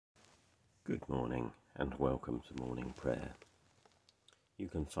Good morning and welcome to morning prayer. You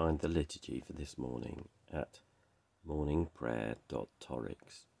can find the liturgy for this morning at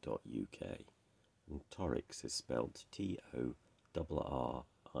morningprayer.torrix.uk, and Torrix is spelled Torrix.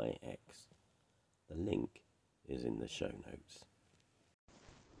 The link is in the show notes.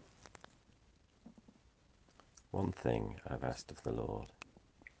 One thing I've asked of the Lord,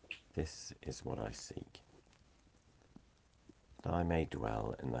 this is what I seek, that I may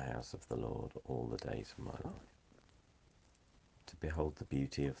dwell in the house of the Lord all the days of my life, to behold the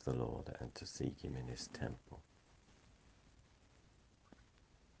beauty of the Lord and to seek him in his temple.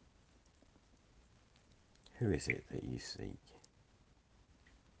 Who is it that you seek?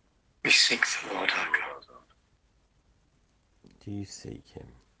 We seek the Lord our God. Do you seek him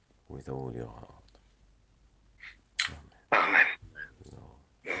with all your heart? Amen. Lord,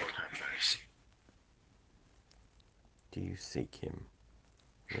 Lord have mercy. do you seek him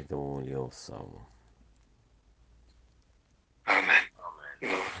with all your soul? Amen.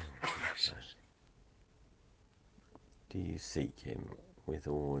 Lord have mercy. Do you seek him with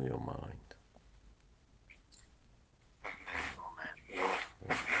all your mind? Amen. Lord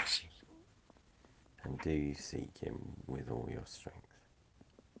have mercy. And do you seek him with all your strength?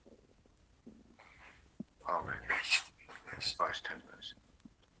 Amen. Christ have mercy.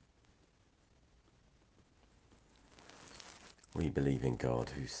 We believe in God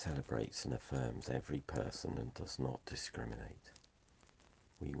who celebrates and affirms every person and does not discriminate.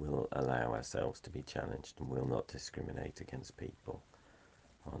 We will allow ourselves to be challenged and will not discriminate against people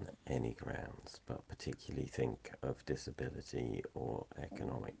on any grounds, but particularly think of disability or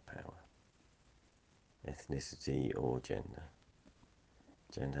economic power, ethnicity or gender,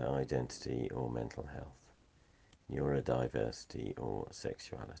 gender identity or mental health, neurodiversity or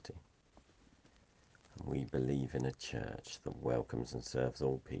sexuality. And we believe in a church that welcomes and serves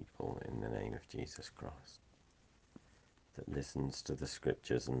all people in the name of Jesus Christ, that listens to the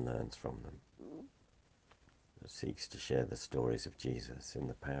scriptures and learns from them, that seeks to share the stories of Jesus in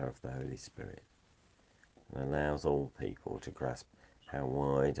the power of the Holy Spirit, and allows all people to grasp how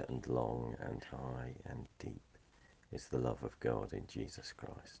wide and long and high and deep is the love of God in Jesus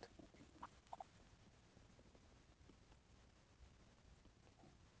Christ.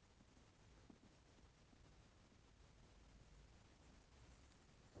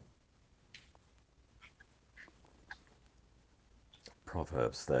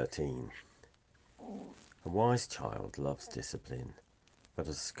 Proverbs 13. A wise child loves discipline, but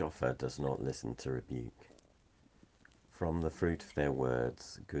a scoffer does not listen to rebuke. From the fruit of their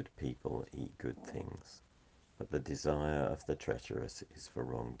words, good people eat good things, but the desire of the treacherous is for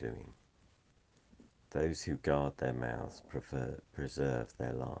wrongdoing. Those who guard their mouths preserve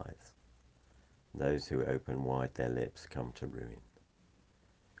their lives. Those who open wide their lips come to ruin.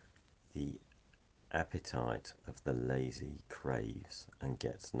 The appetite of the lazy craves and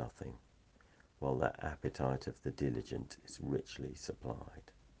gets nothing, while the appetite of the diligent is richly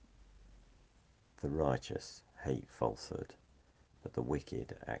supplied. The righteous hate falsehood, but the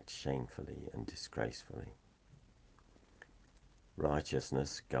wicked act shamefully and disgracefully.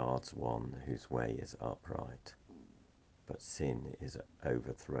 Righteousness guards one whose way is upright, but sin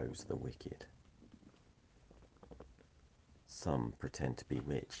overthrows the wicked. Some pretend to be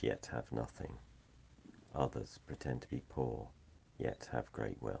rich yet have nothing. Others pretend to be poor yet have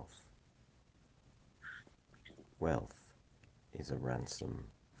great wealth. Wealth is a ransom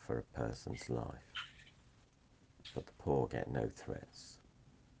for a person's life, but the poor get no threats.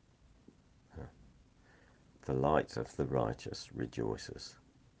 The light of the righteous rejoices,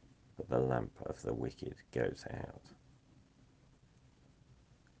 but the lamp of the wicked goes out.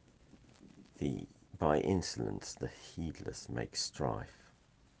 By insolence the heedless make strife,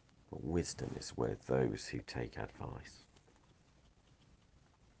 but wisdom is with those who take advice.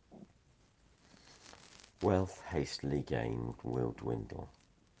 Wealth hastily gained will dwindle,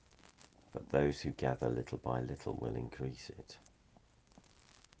 but those who gather little by little will increase it.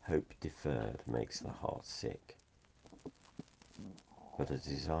 Hope deferred makes the heart sick, but a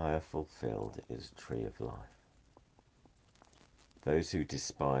desire fulfilled is a tree of life. Those who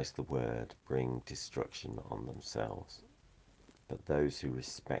despise the word bring destruction on themselves, but those who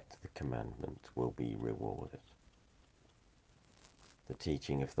respect the commandment will be rewarded. The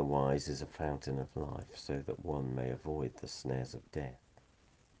teaching of the wise is a fountain of life, so that one may avoid the snares of death.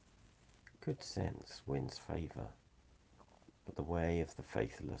 Good sense wins favour, but the way of the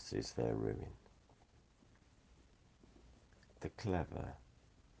faithless is their ruin. The clever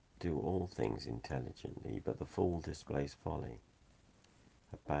do all things intelligently, but the fool displays folly.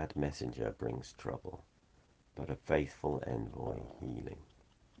 A bad messenger brings trouble, but a faithful envoy healing.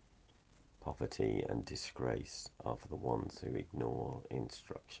 Poverty and disgrace are for the ones who ignore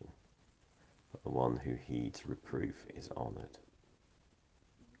instruction, but the one who heeds reproof is honoured.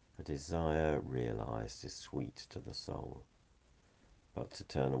 A desire realized is sweet to the soul, but to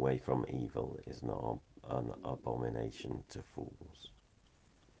turn away from evil is not an abomination to fools.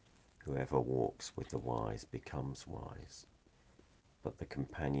 Whoever walks with the wise becomes wise, but the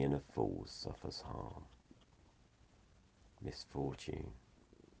companion of fools suffers harm. Misfortune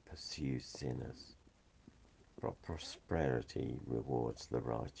pursues sinners, but prosperity rewards the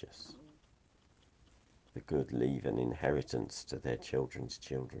righteous. The good leave an inheritance to their children's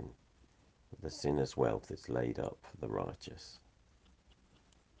children, but the sinner's wealth is laid up for the righteous.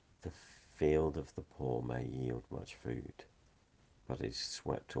 The field of the poor may yield much food, but is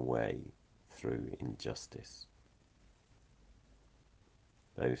swept away through injustice.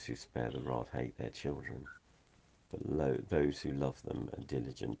 Those who spare the rod hate their children, but those who love them are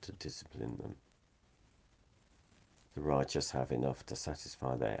diligent to discipline them. The righteous have enough to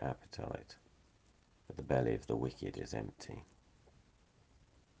satisfy their appetite, but the belly of the wicked is empty.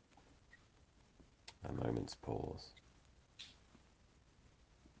 A moment's pause.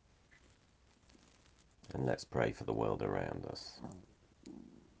 And let's pray for the world around us.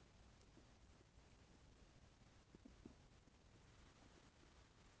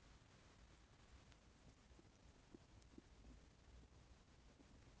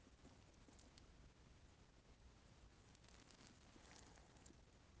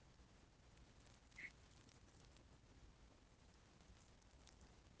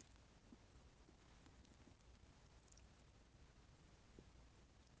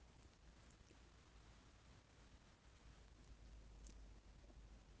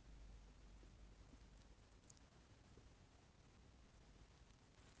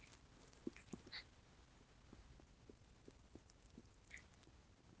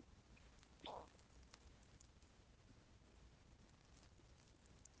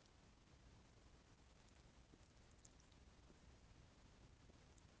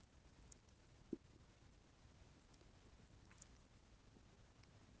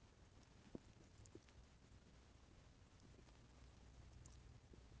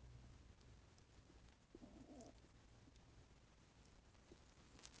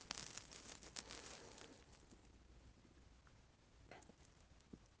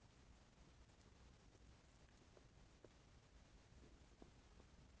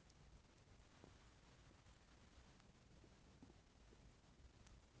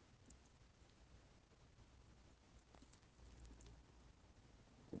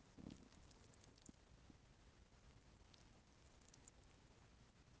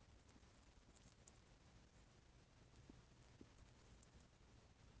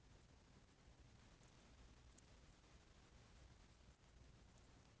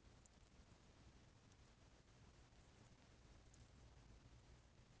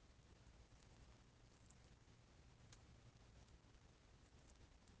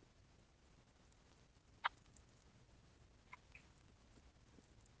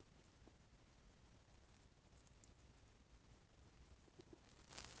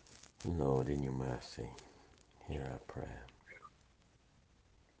 Lord, in your mercy, hear our prayer.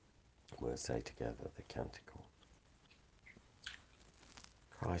 We'll say together the canticle.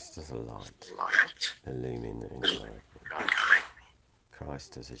 Christ as a light, illumine and guide me.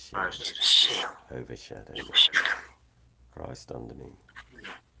 Christ as a shield, overshadow me. Christ under me,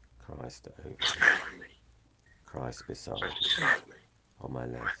 Christ over me. Christ beside me, on my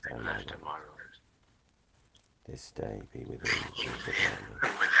left and my right. This day be within and without me,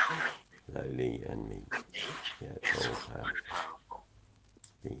 lowly and meek, yet all powerful.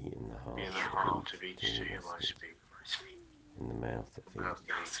 Be in the heart of each to whom I speak, in the mouth of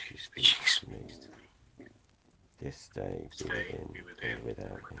each who speaks to me. This day be within and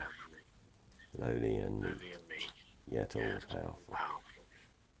without me, lowly and meek, yet all powerful.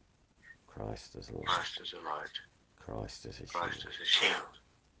 Christ as a light, Christ as a shield,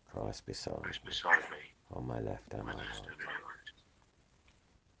 Christ beside me, on my left and my right.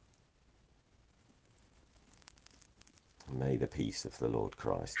 May the peace of the Lord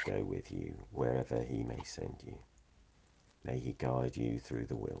Christ go with you wherever he may send you. May he guide you through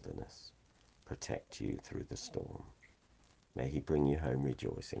the wilderness, protect you through the storm. May he bring you home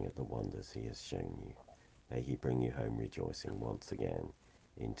rejoicing at the wonders he has shown you. May he bring you home rejoicing once again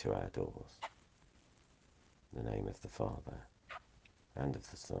into our doors. In the name of the Father, and of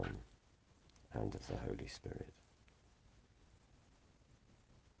the Son, and of the Holy Spirit.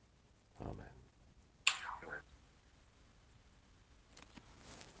 Amen.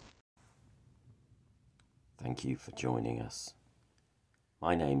 Thank you for joining us.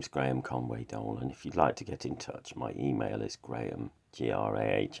 My name's Graham Conway Dole, and if you'd like to get in touch, my email is graham,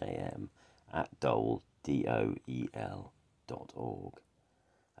 Graham, at dole, DOEL.org.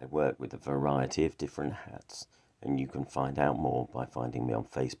 I work with a variety of different hats, and you can find out more by finding me on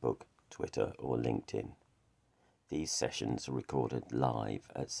Facebook, Twitter, or LinkedIn. These sessions are recorded live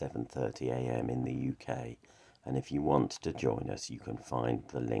at 7:30 a.m. in the UK, and if you want to join us, you can find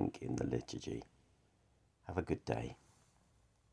the link in the liturgy. Have a good day.